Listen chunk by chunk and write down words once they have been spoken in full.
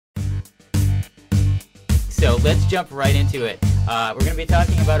So let's jump right into it. We're going to be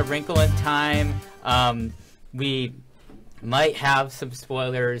talking about A Wrinkle in Time. We might have some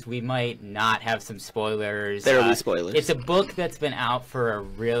spoilers. We might not have some spoilers. There will be spoilers. It's a book that's been out for a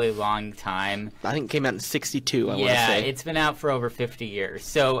really long time. I think it came out in '62, I want to Yeah, say. it's been out for over 50 years.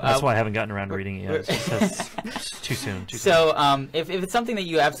 So that's why I haven't gotten around to reading it yet. It's too soon. So if it's something that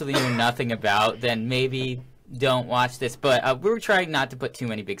you absolutely know nothing about, then maybe don't watch this. But we're trying not to put too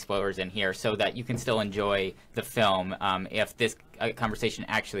many big spoilers in here so that you can still enjoy the film if this conversation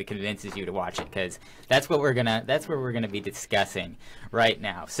actually convinces you to watch it, because that's what we're gonna be discussing right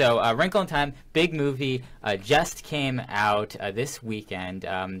now. So Wrinkle in Time, big movie, just came out this weekend.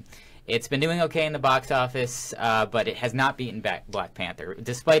 It's been doing okay in the box office, but it has not beaten back Black Panther.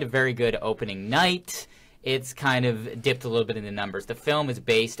 Despite a very good opening night, it's kind of dipped a little bit in the numbers. The film is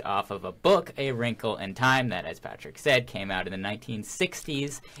based off of a book, A Wrinkle in Time, that, as Patrick said, came out in the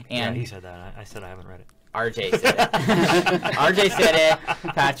 1960s. And yeah, he said that. I said I haven't read it. RJ said it. RJ said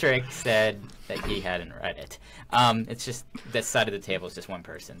it. Patrick said that he hadn't read it. It's just this side of the table is just one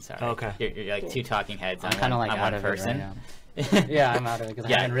person. Sorry. Okay. You're like two talking heads on kind of like on out one of person. it right now. Yeah, I'm out of it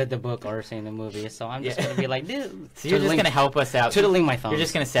because Yeah. I haven't read the book or seen the movie, so I'm just gonna be like, So you're just gonna help us out. twiddling my thumbs. You're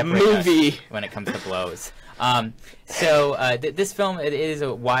just gonna separate Movie. us when it comes to blows. This film, it is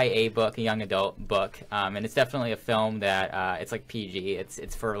a YA book, a young adult book, and it's definitely a film that it's like PG.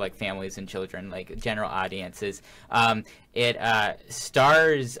 It's for like families and children, like general audiences. It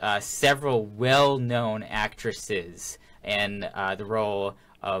stars several well-known actresses in the role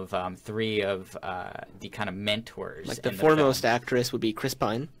of three of the kind of mentors. Like the in foremost film. actress would be Chris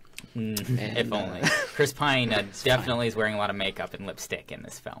Pine. If only. Chris Pine definitely is wearing a lot of makeup and lipstick in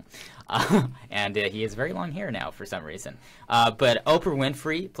this film. And he has very long hair now for some reason. But Oprah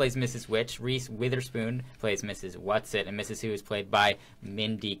Winfrey plays Mrs. Witch. Reese Witherspoon plays Mrs. Whatsit. And Mrs. Who is played by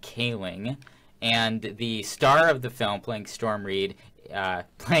Mindy Kaling. And the star of the film, playing Storm Reed,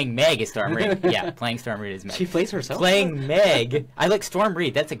 playing Meg is Storm Reed. Yeah, playing Storm Reed is Meg. She plays herself. Playing Meg. I like Storm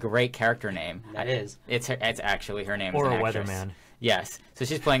Reed. That's a great character name. That is. It's actually her name. Or as a an actress. weatherman. Yes, so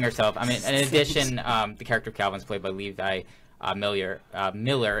she's playing herself. I mean, in addition, the character of Calvin is played by Levi Miller,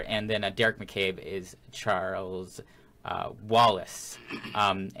 and then Derek McCabe is Charles Wallace,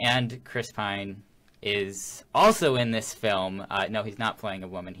 and Chris Pine is also in this film. No, he's not playing a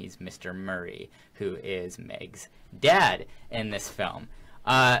woman. He's Mr. Murray, who is Meg's dad in this film.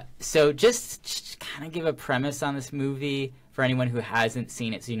 So just kind of give a premise on this movie for anyone who hasn't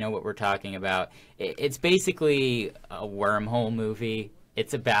seen it, so you know what we're talking about. It's basically a wormhole movie.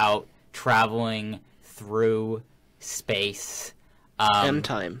 It's about traveling through space. And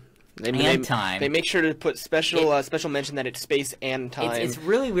time. Time. They make sure to put special mention that it's space and time. It's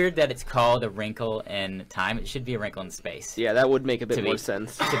really weird that it's called A Wrinkle in Time. It should be A Wrinkle in Space. Yeah, that would make a bit more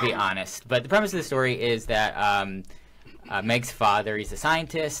sense. To be honest. But the premise of the story is that Meg's father, he's a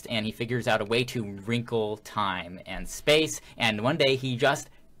scientist, and he figures out a way to wrinkle time and space, and one day he just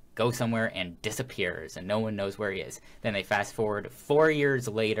goes somewhere and disappears, and no one knows where he is. Then they fast forward 4 years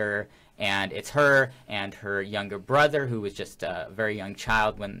later, and it's her and her younger brother, who was just a very young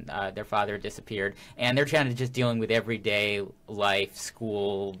child when their father disappeared, and they're trying to just dealing with everyday life,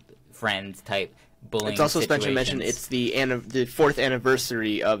 school, friends type bullying. It's also special situations. mention it's the fourth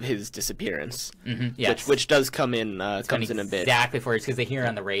anniversary of his disappearance, yes. which does come in comes in a bit. Exactly 4 years, because they hear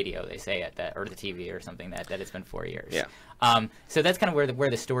on the radio, they say it, that, or the TV or something, that it's been 4 years. Yeah. So that's kind of where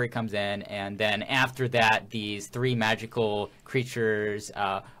the story comes in, and then after that, these three magical creatures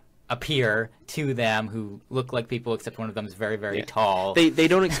appear to them who look like people, except one of them is very, very tall. They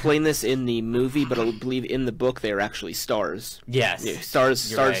don't explain this in the movie, but I believe in the book they are actually stars. Yes. Yeah,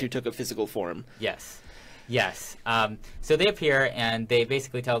 stars right. who took a physical form. Yes. So they appear, and they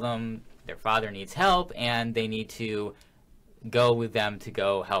basically tell them their father needs help, and they need to go with them to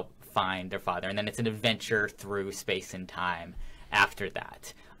go help find their father. And then it's an adventure through space and time after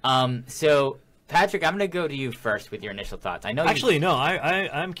that. So Patrick, I'm going to go to you first with your initial thoughts. I know. Actually, no.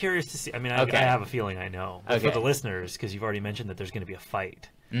 I'm curious to see. I mean, I have a feeling I know. But for the listeners, because you've already mentioned that there's going to be a fight.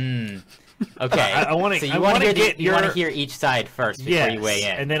 Okay. I want to. So you want to hear each side first before you weigh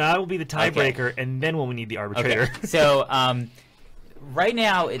in, and then I will be the tiebreaker, and then we'll need the arbitrator. Okay. So right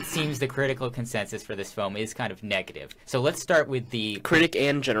now, it seems the critical consensus for this film is kind of negative. So let's start with the critic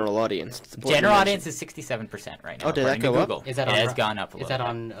and general audience. General audience is 67% right now. Oh, did that go Google. up? Is that it on, has gone up a little. Is that bit.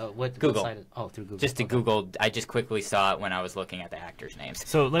 on what Google? What site? Oh, through Google. Just to Google. I just quickly saw it when I was looking at the actors' names.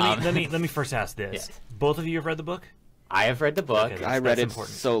 So let me first ask this: Yes. Both of you have read the book? I have read the book. Okay, I read it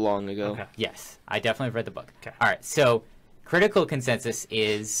important. so long ago. Okay. Yes, I definitely have read the book. Okay. All right, so critical consensus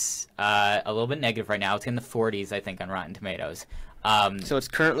is a little bit negative right now. It's in the 40s, I think, on Rotten Tomatoes. So it's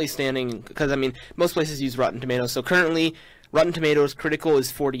currently standing, because I mean, most places use Rotten Tomatoes. So currently, Rotten Tomatoes critical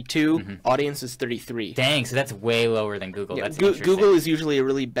is 42, audience is 33. Dang, so that's way lower than Google. Yeah, That's interesting. Google is usually a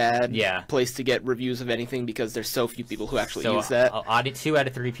really bad Yeah. place to get reviews of anything because there's so few people who actually So use that. 2 out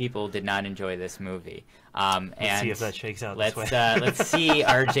of 3 people did not enjoy this movie. Let's And see if that shakes out let's this way. let's see,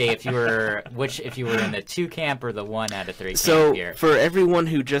 RJ, if you were in the 2 camp or the 1 out of 3 camp So, here. for everyone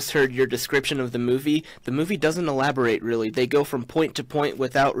who just heard your description of the movie doesn't elaborate really. They go from point to point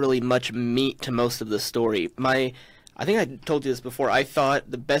without really much meat to most of the story. I think I told you this before. I thought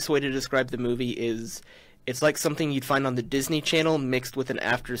the best way to describe the movie is it's like something you'd find on the Disney Channel mixed with an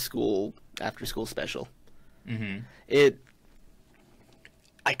after-school special.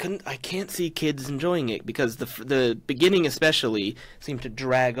 I can't see kids enjoying it because the beginning especially seemed to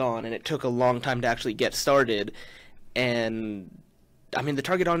drag on, and it took a long time to actually get started. And I mean, the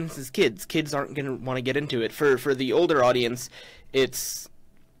target audience is kids. Kids aren't going to want to get into it. For the older audience, it's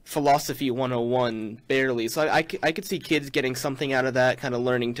philosophy 101 barely. So I could see kids getting something out of that, kind of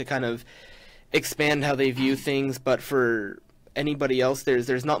learning to kind of expand how they view things. But for anybody else,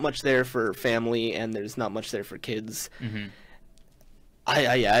 there's not much there for family, and there's not much there for kids.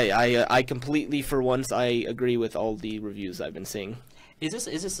 I completely, for once, I agree with all the reviews I've been seeing. Is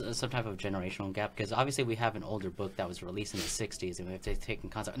this some type of generational gap? Because obviously we have an older book that was released in the '60s, and we've taken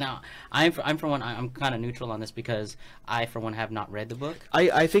concept. Now, I'm for one, I'm kind of neutral on this because I, for one, have not read the book.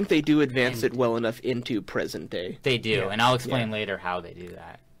 I think they do advance it well enough into present day. They do, and I'll explain later how they do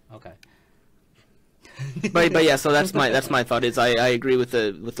that. Okay. but yeah, so that's my thought. Is I agree with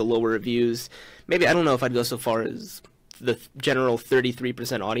the lower reviews. Maybe I don't know if I'd go so far as the general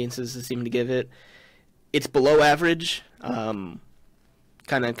 33% audiences seem to give it. It's below average.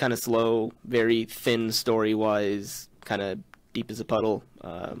 Kind of slow, very thin story-wise, kind of deep as a puddle.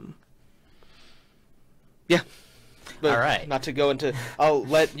 Yeah. But all right. Not to go into... I'll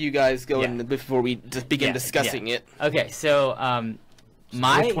let you guys go in before we just begin discussing it. Okay, so...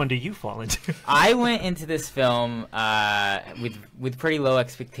 which one do you fall into? I went into this film with pretty low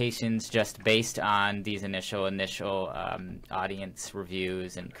expectations, just based on these initial audience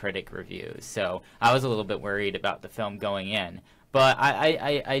reviews and critic reviews. So I was a little bit worried about the film going in. But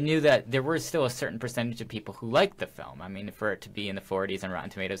I knew that there was still a certain percentage of people who liked the film. I mean, for it to be in the 40s on Rotten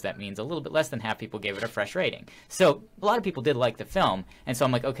Tomatoes, that means a little bit less than half people gave it a fresh rating. So a lot of people did like the film, and so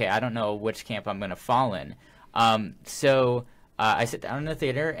I'm like, okay, I don't know which camp I'm going to fall in. I sit down in the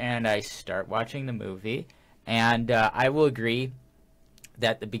theater and I start watching the movie, and I will agree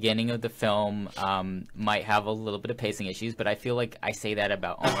that the beginning of the film might have a little bit of pacing issues, but I feel like I say that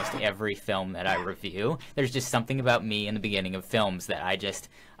about almost every film that I review. There's just something about me in the beginning of films that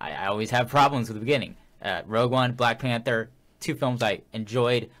I always have problems with the beginning. Rogue One, Black Panther, 2 films I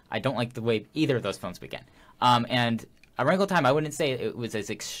enjoyed. I don't like the way either of those films begin. And A Wrinkle in Time, I wouldn't say it was as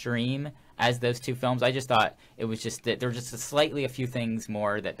extreme as those 2 films. I just thought it was just that there were just a few things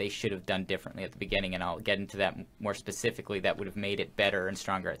more that they should have done differently at the beginning, and I'll get into that more specifically, that would have made it better and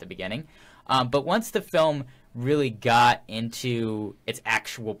stronger at the beginning. But once the film really got into its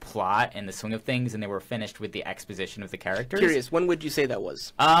actual plot and the swing of things, and they were finished with the exposition of the characters... Curious, when would you say that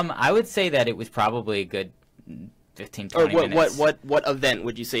was? I would say that it was probably a good 15, 20 minutes. What event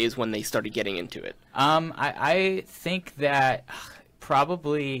would you say is when they started getting into it? I think that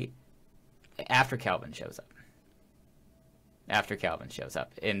probably... after Calvin shows up.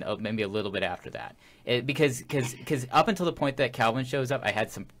 And maybe a little bit after that. Because up until the point that Calvin shows up, I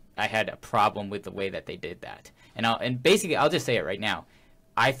had a problem with the way that they did that. And basically, I'll just say it right now.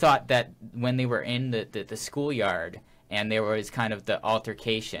 I thought that when they were in the schoolyard and there was kind of the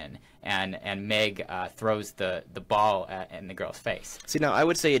altercation, and Meg throws the ball in the girl's face. See, now I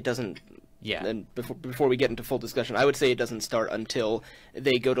would say it doesn't. Yeah. And before we get into full discussion, I would say it doesn't start until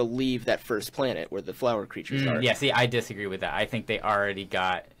they go to leave that first planet where the flower creatures are. Yeah, see, I disagree with that. I think they already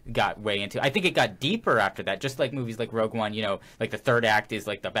got way into... I think it got deeper after that, just like movies like Rogue One, like the third act is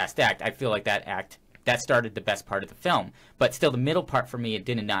like the best act. I feel like that started the best part of the film. But still, the middle part for me, it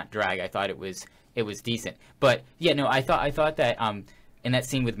did not drag. I thought it was decent. But, yeah, no, I thought that... in that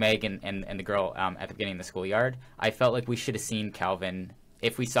scene with Meg and the girl at the beginning of the schoolyard, I felt like we should have seen Calvin...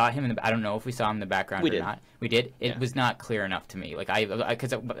 If we saw him I don't know if we saw him in the background or not. We did. It was not clear enough to me. Like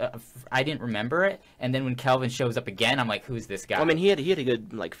because I didn't remember it, and then when Calvin shows up again, I'm like, who's this guy? Well, I mean, he had a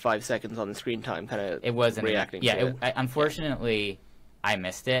good 5 seconds on the screen time, kind of. It wasn't reacting. Unfortunately, I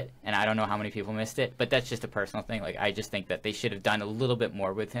missed it, and I don't know how many people missed it, but that's just a personal thing. Like, I just think that they should have done a little bit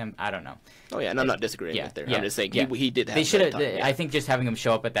more with him. I don't know. Oh yeah, and I'm not disagreeing with there. I'm just saying he did have. They should have. Yeah. I think just having him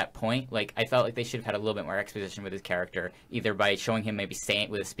show up at that point, like, I felt like they should have had a little bit more exposition with his character, either by showing him maybe saying it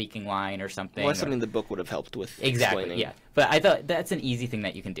with a speaking line or something. Well, that's something the book would have helped with. Exactly. Explaining. Yeah, but I thought that's an easy thing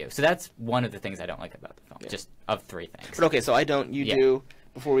that you can do. So that's one of the things I don't like about the film. Just of 3 things. But okay, so I don't. You do.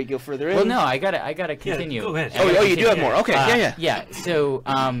 Before we go further in. Well, no, I gotta continue. Yeah, go ahead. Oh, you do have more. Okay, yeah. So,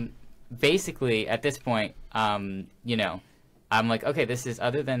 basically, at this point, you know, I'm like, okay, this is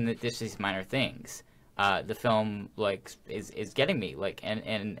other than these minor things. The film like is getting me, like,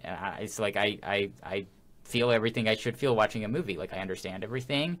 and it's like I feel everything I should feel watching a movie. Like, I understand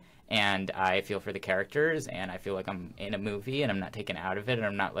everything, and I feel for the characters, and I feel like I'm in a movie, and I'm not taken out of it, and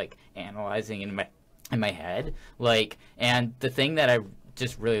I'm not like analyzing in my head. Like, and the thing that I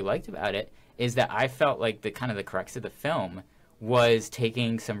just really liked about it is that I felt like the crux of the film was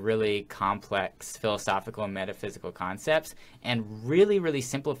taking some really complex philosophical and metaphysical concepts and really, really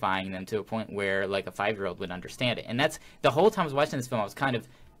simplifying them to a point where like a 5-year-old would understand it. And that's the whole time I was watching this film,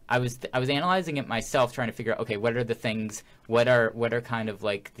 I was analyzing it myself, trying to figure out, okay, what are the things, what are kind of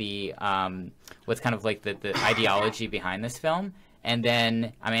like the what's kind of like the ideology behind this film. And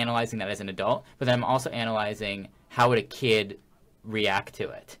then I'm analyzing that as an adult, but then I'm also analyzing how would a kid react to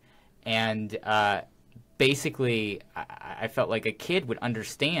it. And basically, I felt like a kid would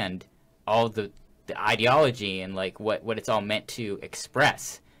understand all the ideology and like what it's all meant to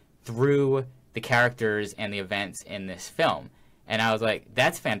express through the characters and the events in this film. And I was like,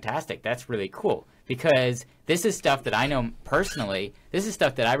 that's fantastic. That's really cool. Because this is stuff that I know personally. This is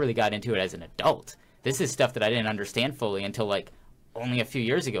stuff that I really got into it as an adult. This is stuff that I didn't understand fully until like only a few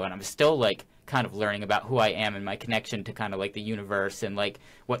years ago. And I'm still like kind of learning about who I am and my connection to kind of like the universe and like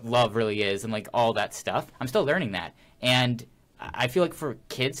what love really is and like all that stuff. I'm still learning that. And I feel like for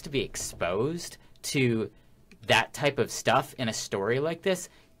kids to be exposed to that type of stuff in a story like this,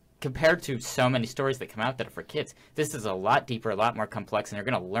 compared to so many stories that come out that are for kids, this is a lot deeper, a lot more complex, and they're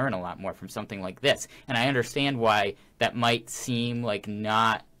going to learn a lot more from something like this. And I understand why that might seem like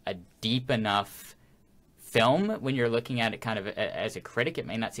not a deep enough film when you're looking at it kind of as a critic. It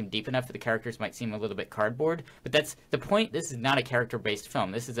may not seem deep enough, for the characters might seem a little bit cardboard, but that's the point. This is not a character-based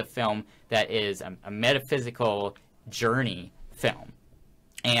film. This is a film that is a metaphysical journey film,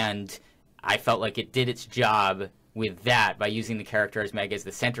 and I felt like it did its job with that by using the character as Meg as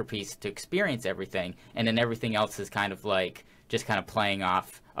the centerpiece to experience everything, and then everything else is kind of like just kind of playing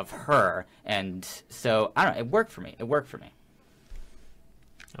off of her. And so I don't know, it worked for me.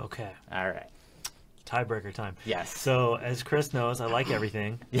 Okay, all right. Tiebreaker time. Yes. So as Chris knows, I like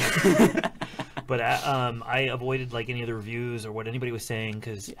everything. But I avoided like any of the reviews or what anybody was saying,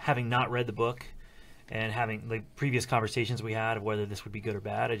 because having not read the book and having like previous conversations we had of whether this would be good or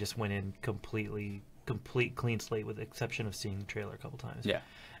bad, I just went in complete clean slate, with the exception of seeing the trailer a couple times. Yeah.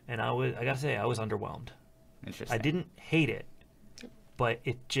 And I gotta say, I was underwhelmed. Interesting. I didn't hate it, but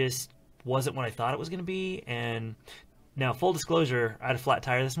it just wasn't what I thought it was going to be. And now, full disclosure, I had a flat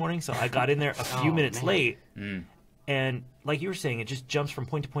tire this morning, so I got in there a few minutes late. And like you were saying, it just jumps from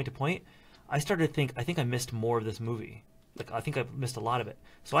point to point to point. I started to think, I think I missed more of this movie. Like, I think I missed a lot of it.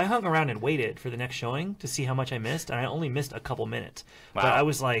 So I hung around and waited for the next showing to see how much I missed, and I only missed a couple minutes. Wow. But I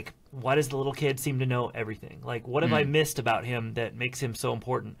was like, why does the little kid seem to know everything? Like, what have I missed about him that makes him so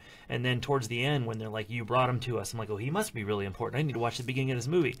important? And then towards the end, when they're like, you brought him to us, I'm like, oh, he must be really important. I need to watch the beginning of this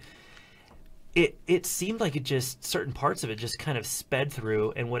movie. It seemed like it just, certain parts of it just kind of sped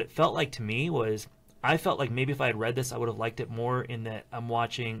through, and what it felt like to me was, I felt like maybe if I had read this, I would have liked it more, in that I'm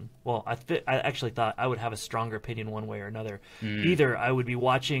watching, well, I actually thought I would have a stronger opinion one way or another. Either I would be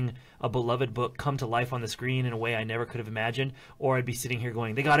watching a beloved book come to life on the screen in a way I never could have imagined, or I'd be sitting here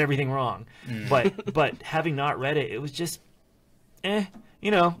going, they got everything wrong. But having not read it, it was just,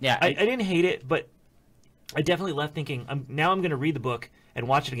 you know, yeah, I didn't hate it, but I definitely left thinking, now I'm going to read the book and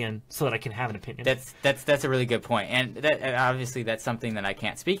watch it again so that I can have an opinion. That's a really good point. And that, obviously that's something that I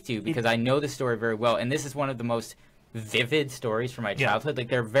can't speak to, because I know the story very well, and this is one of the most vivid stories from my childhood. Like,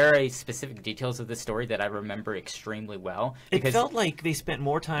 there are very specific details of this story that I remember extremely well. It felt like they spent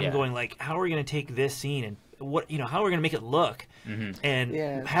more time going like, how are we going to take this scene and what, you know, how are we going to make it look?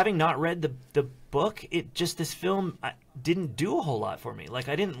 And having not read the book, it just, this film didn't do a whole lot for me. Like,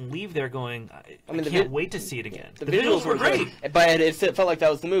 I didn't leave there going, I can't wait to see it again. The visuals were great, but it felt like that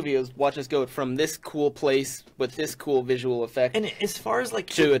was the movie. It was, watch us go from this cool place with this cool visual effect. And as far as like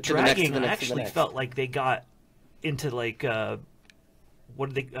dragging, I actually felt like they got into like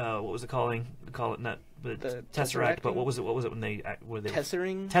what was it calling? Call it not The Tesseract, but Tesseracting? what was it? What was it when they were they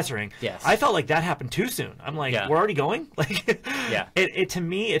Tessering? Tessering? Yes. I felt like that happened too soon. I'm like, Yeah. we're already going. Like, Yeah. It to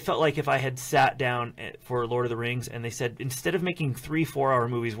me, it felt like if I had sat down for Lord of the Rings and they said instead of making 3 4-hour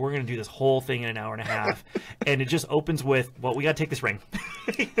movies, we're going to do this whole thing in an hour and a half, and it just opens with, well, we got to take this ring.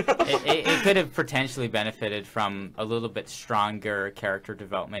 It could have potentially benefited from a little bit stronger character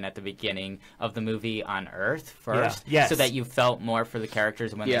development at the beginning of the movie on Earth first, Yes. so that you felt more for the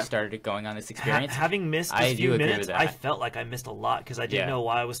characters when Yeah. they started going on this experience. Having missed I a few do agree minutes, with I that. felt like I missed a lot because I didn't Yeah. know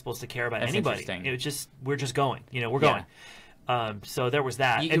why I was supposed to care about That's anybody. interesting. It was just, we're just going. We're Yeah. going. So there was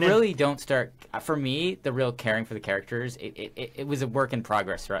that. You And then- really don't start. For me, the real caring for the characters, it was a work in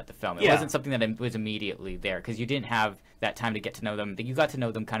progress throughout the film. It Yeah. wasn't something that was immediately there because you didn't have that time to get to know them. You got to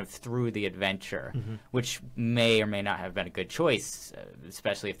know them kind of through the adventure, which may or may not have been a good choice,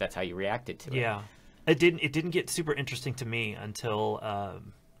 especially if that's how you reacted to it. Yeah, it didn't get super interesting to me until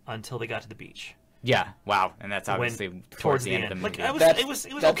they got to the beach. Yeah. Wow. And that's obviously When, towards the end of the movie. Like it was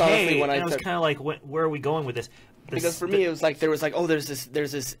That's okay. honestly when I and I was took- kind of like, where are we going with this? Because for me, it was like there was like, oh, there's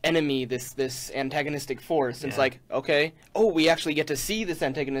this enemy, this antagonistic force. And It's Yeah. like, okay, oh, we actually get to see this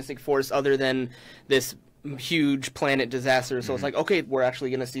antagonistic force other than this huge planet disaster. So it's like, okay, we're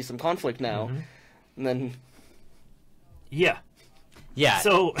actually going to see some conflict now. And then, yeah. Yeah.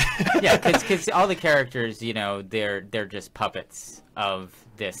 So Yeah, because all the characters, they're just puppets of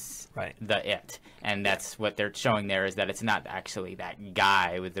this, Right. the and that's what they're showing there is that it's not actually that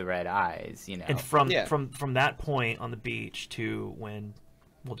guy with the red eyes, and from Yeah. from that point on the beach to when,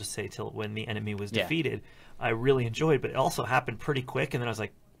 we'll just say till when the enemy was Yeah. defeated, I really enjoyed. But it also happened pretty quick, and then I was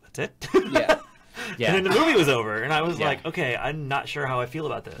like, that's it. yeah. Yeah. And then the movie was over, and I was Yeah. like, okay, I'm not sure how I feel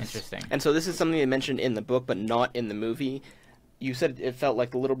about this. Interesting. And so this is something they mentioned in the book, but not in the movie. You said it felt like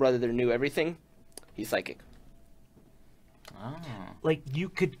the little brother there knew everything. He's psychic. Oh. Like, you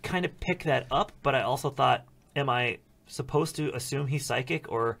could kind of pick that up, but I also thought, am I supposed to assume he's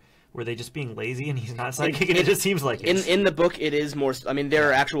psychic, or were they just being lazy and he's not psychic? And it just seems like it. In the book, it is more. I mean, there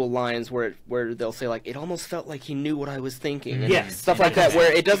are actual lines where they'll say like, "It almost felt like he knew what I was thinking." And Yes. stuff like that,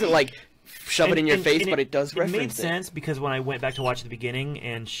 where it doesn't like shove it And- in your and- face, and but it does It made reference it. sense because when I went back to watch the beginning,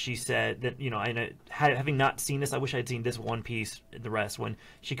 and she said that, having not seen this, I wish I had seen this one piece, the rest, when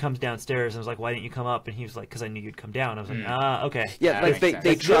she comes downstairs and was like, why didn't you come up? And he was like, because I knew you'd come down. I was like, okay. Yeah, That like makes they sense.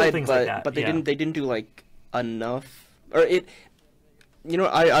 they It's little tried, things like that, but they yeah. didn't do like enough, or it.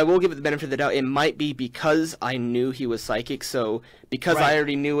 I will give it the benefit of the doubt. It might be because I knew he was psychic, so because Right. I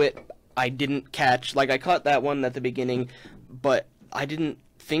already knew it, I didn't catch. Like I caught that one at the beginning, but I didn't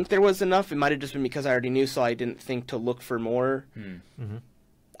think there was enough. It might have just been because I already knew, so I didn't think to look for more.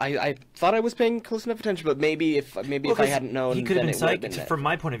 I thought I was paying close enough attention, but maybe if I hadn't known, he could have then been it would have psychic. been From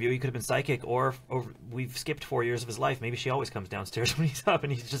my point of view, he could have been psychic, or we've skipped 4 years of his life. Maybe she always comes downstairs when he's up,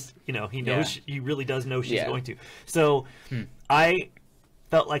 and he's just, he knows, Yeah. he really does know she's Yeah. going to. So I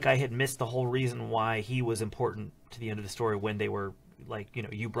felt like I had missed the whole reason why he was important to the end of the story when they were like,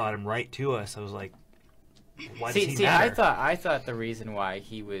 you brought him right to us. I was like, why does he See, matter? I thought the reason why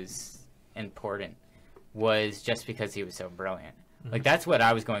he was important was just because he was so brilliant. Like that's what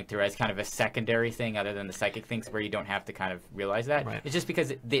I was going through as kind of a secondary thing, other than the psychic things, where you don't have to kind of realize that. Right. It's just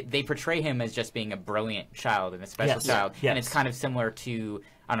because they portray him as just being a brilliant child and a special Yes. child, Yes. and it's kind of similar to,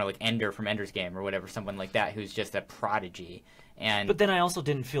 I don't know, like Ender from Ender's Game or whatever, someone like that who's just a prodigy. And But then I also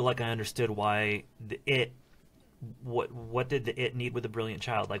didn't feel like I understood why what did the it need with a brilliant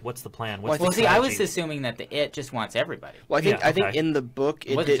child? Like, what's the plan? What's well, the see, I was strategy? assuming that the it just wants everybody. Well, I think Yeah, I think okay. in the book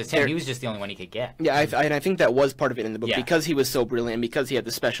It it wasn't did. just him; he was just the only one he could get. Yeah, and I think that was part of it in the book Yeah. because he was so brilliant, and because he had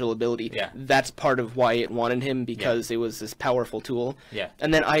the special ability. Yeah. That's part of why it wanted him, because it was this powerful tool. Yeah.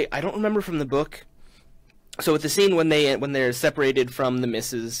 And then I don't remember from the book. So with the scene when they're separated from the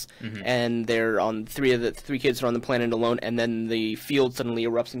missus and they're on three kids are on the planet alone, and then the field suddenly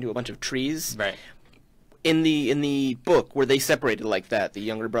erupts into a bunch of trees. Right. In the book, were they separated like that? The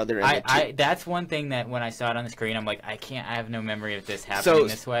younger brother and the two? That's one thing that when I saw it on the screen, I'm like, I have no memory of this happening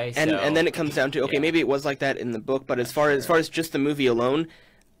this way. And then it comes down to, okay, yeah. maybe it was like that in the book, but as far as just the movie alone,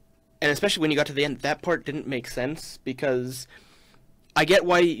 and especially when you got to the end, that part didn't make sense, because I get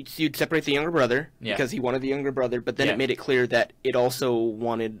why you'd separate the younger brother, Yeah. because he wanted the younger brother, but then Yeah. it made it clear that it also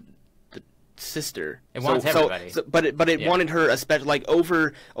wanted the sister. It wants everybody. But it Yeah. wanted her especially, like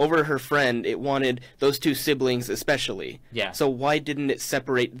over her friend. It wanted those two siblings especially. Yeah. So why didn't it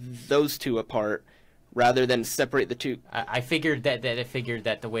separate those two apart rather than separate the two? I figured that it figured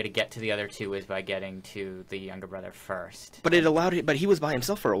that the way to get to the other two is by getting to the younger brother first. But it allowed it. But he was by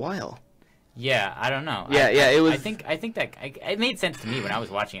himself for a while. Yeah, I don't know. Yeah, it was. I think that it made sense to me when I was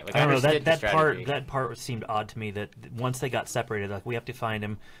watching it. Like, I don't know, understood the that strategy. part seemed odd to me, that once they got separated, like, we have to find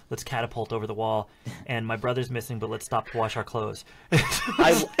him, let's catapult over the wall, and my brother's missing, but let's stop to wash our clothes.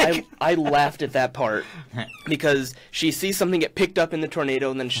 I laughed at that part because she sees something get picked up in the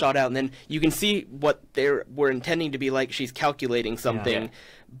tornado and then shot out, and then you can see what they were intending to be like. She's calculating something,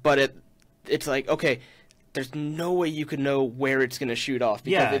 but it's like, okay, there's no way you could know where it's going to shoot off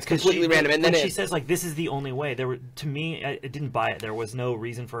because it's completely random. And then she says, like, this is the only way. To me, I didn't buy it. There was no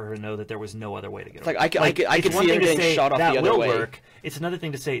reason for her to know that there was no other way to get over. Like, I could see her getting shot off the other way. Work. It's another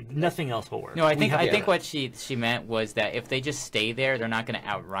thing to say nothing else will work. No, I think what she meant was that if they just stay there, they're not going to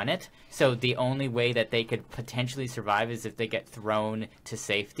outrun it. So the only way that they could potentially survive is if they get thrown to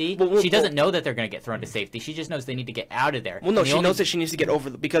safety. She doesn't know that they're going to get thrown to safety. She just knows they need to get out of there. Well, no, she knows that she needs to get over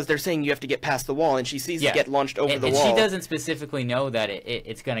because they're saying you have to get past the wall, and she sees it get launched over the wall. And she doesn't specifically know that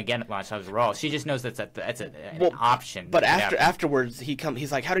it's going to get launched over the wall. She just knows that's an option. But afterwards,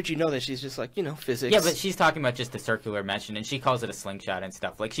 he's like, "How did you know that?" She's just like, physics. Yeah, but she's talking about just the circular motion, and she calls it a slingshot and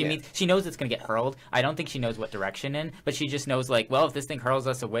stuff. Like, she knows it's going to get hurled. I don't think she knows what direction in, but she just knows, like, well, if this thing hurls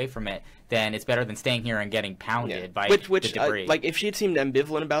us away from it, then it's better than staying here and getting pounded by the debris. Like, if she had seemed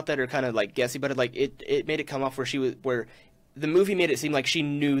ambivalent about that or kind of like guessy, but it made it come off where the movie made it seem like she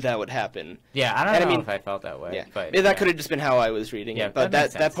knew that would happen. Yeah, I don't know if I felt that way. Yeah, but that could have just been how I was reading it. But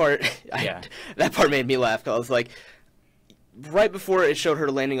that part, that part made me laugh because I was like, right before it showed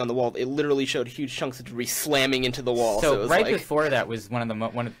her landing on the wall, it literally showed huge chunks of debris slamming into the wall. So right before that was one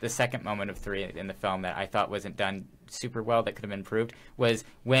of the second moment of 3 in the film that I thought wasn't done super well, that could have been improved, was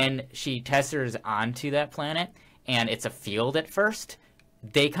when she testers onto that planet and it's a field at first.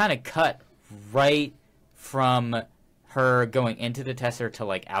 They kind of cut right from her going into the tester to,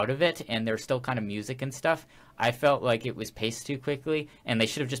 like, out of it, and there's still kind of music and stuff. I felt like it was paced too quickly, and they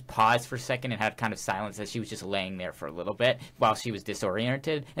should have just paused for a second and had kind of silence as she was just laying there for a little bit while she was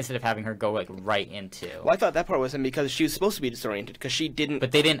disoriented, instead of having her go, like, right into. Well, I thought that part wasn't because she was supposed to be disoriented, because she didn't.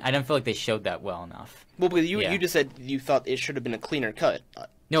 But they didn't. I didn't feel like they showed that well enough. Well, but you just said you thought it should have been a cleaner cut.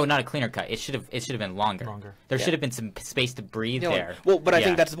 No, not a cleaner cut. It should have been longer. There should have been some space to breathe there. Well, but I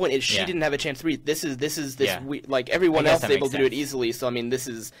think that's the point. She didn't have a chance to breathe. This like everyone else is able to do it easily. So I mean, this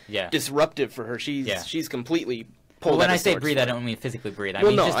is disruptive for her. She's completely pulled. Well, when I say breathe, I don't mean physically breathe. I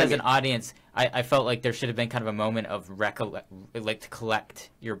mean just as an audience, I felt like there should have been kind of a moment of to collect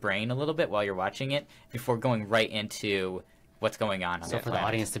your brain a little bit while you're watching it before going right into what's going on so for the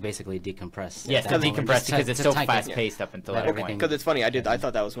audience to basically decompress. Yes, to decompress because it's so fast-paced up until that point. Because it's funny, I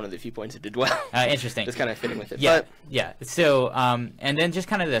thought that was one of the few points it did well. Interesting. Just kind of fitting with it. Yeah, yeah. So, and then just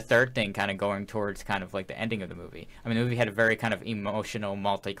kind of the third thing, kind of going towards kind of like the ending of the movie. I mean, the movie had a very kind of emotional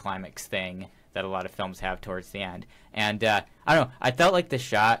multi-climax thing that a lot of films have towards the end. And, I don't know, I felt like the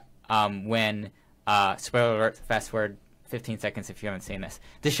shot when, spoiler alert, fast forward 15 seconds if you haven't seen this.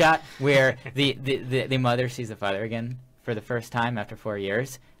 The shot where the mother sees the father again for the first time after 4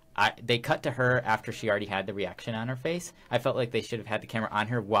 years. They cut to her after she already had the reaction on her face. I felt like they should have had the camera on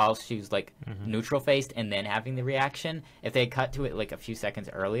her while she was like neutral faced and then having the reaction. If they had cut to it like a few seconds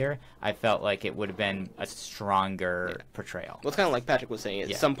earlier, I felt like it would have been a stronger portrayal. Well, it's kind of like Patrick was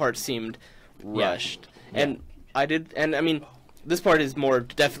saying. Some parts seemed rushed, and I mean, this part is more.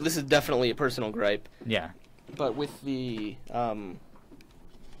 This is definitely a personal gripe. Yeah. But with the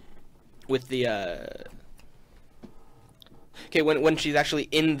okay, when she's actually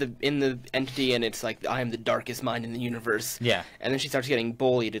in the entity and it's like, I am the darkest mind in the universe. Yeah. And then she starts getting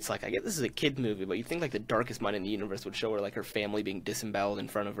bullied. It's like, I guess this is a kid movie, but you think like the darkest mind in the universe would show her like her family being disemboweled in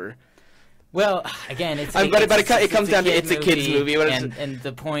front of her. Well, again, it comes down to it's a kid's movie. And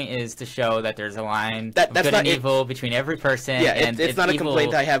the point is to show that there's a line of good and evil between every person. Yeah, and it's not a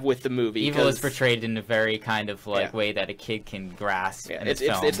complaint I have with the movie. Evil is portrayed in a very kind of like way that a kid can grasp. Yeah, in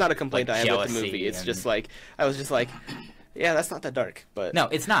it's not a complaint like I have with the movie. It's just like I was just like, yeah, that's not that dark. But no,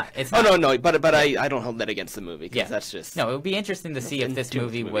 it's not. It's not. Oh no, but I don't hold that against the movie because that's just no. It would be interesting to see if this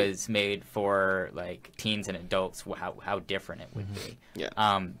movie was made for like teens and adults, how different it would be.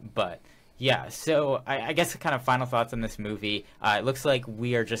 Yeah. But. Yeah, so I guess kind of final thoughts on this movie. It looks like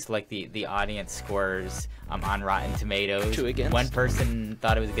we are just like the audience scores on Rotten Tomatoes. 2 against. One person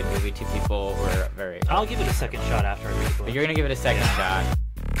thought it was a good movie. 2 people were very. I'll give it a second shot after I read the book. But you're gonna give it a second shot.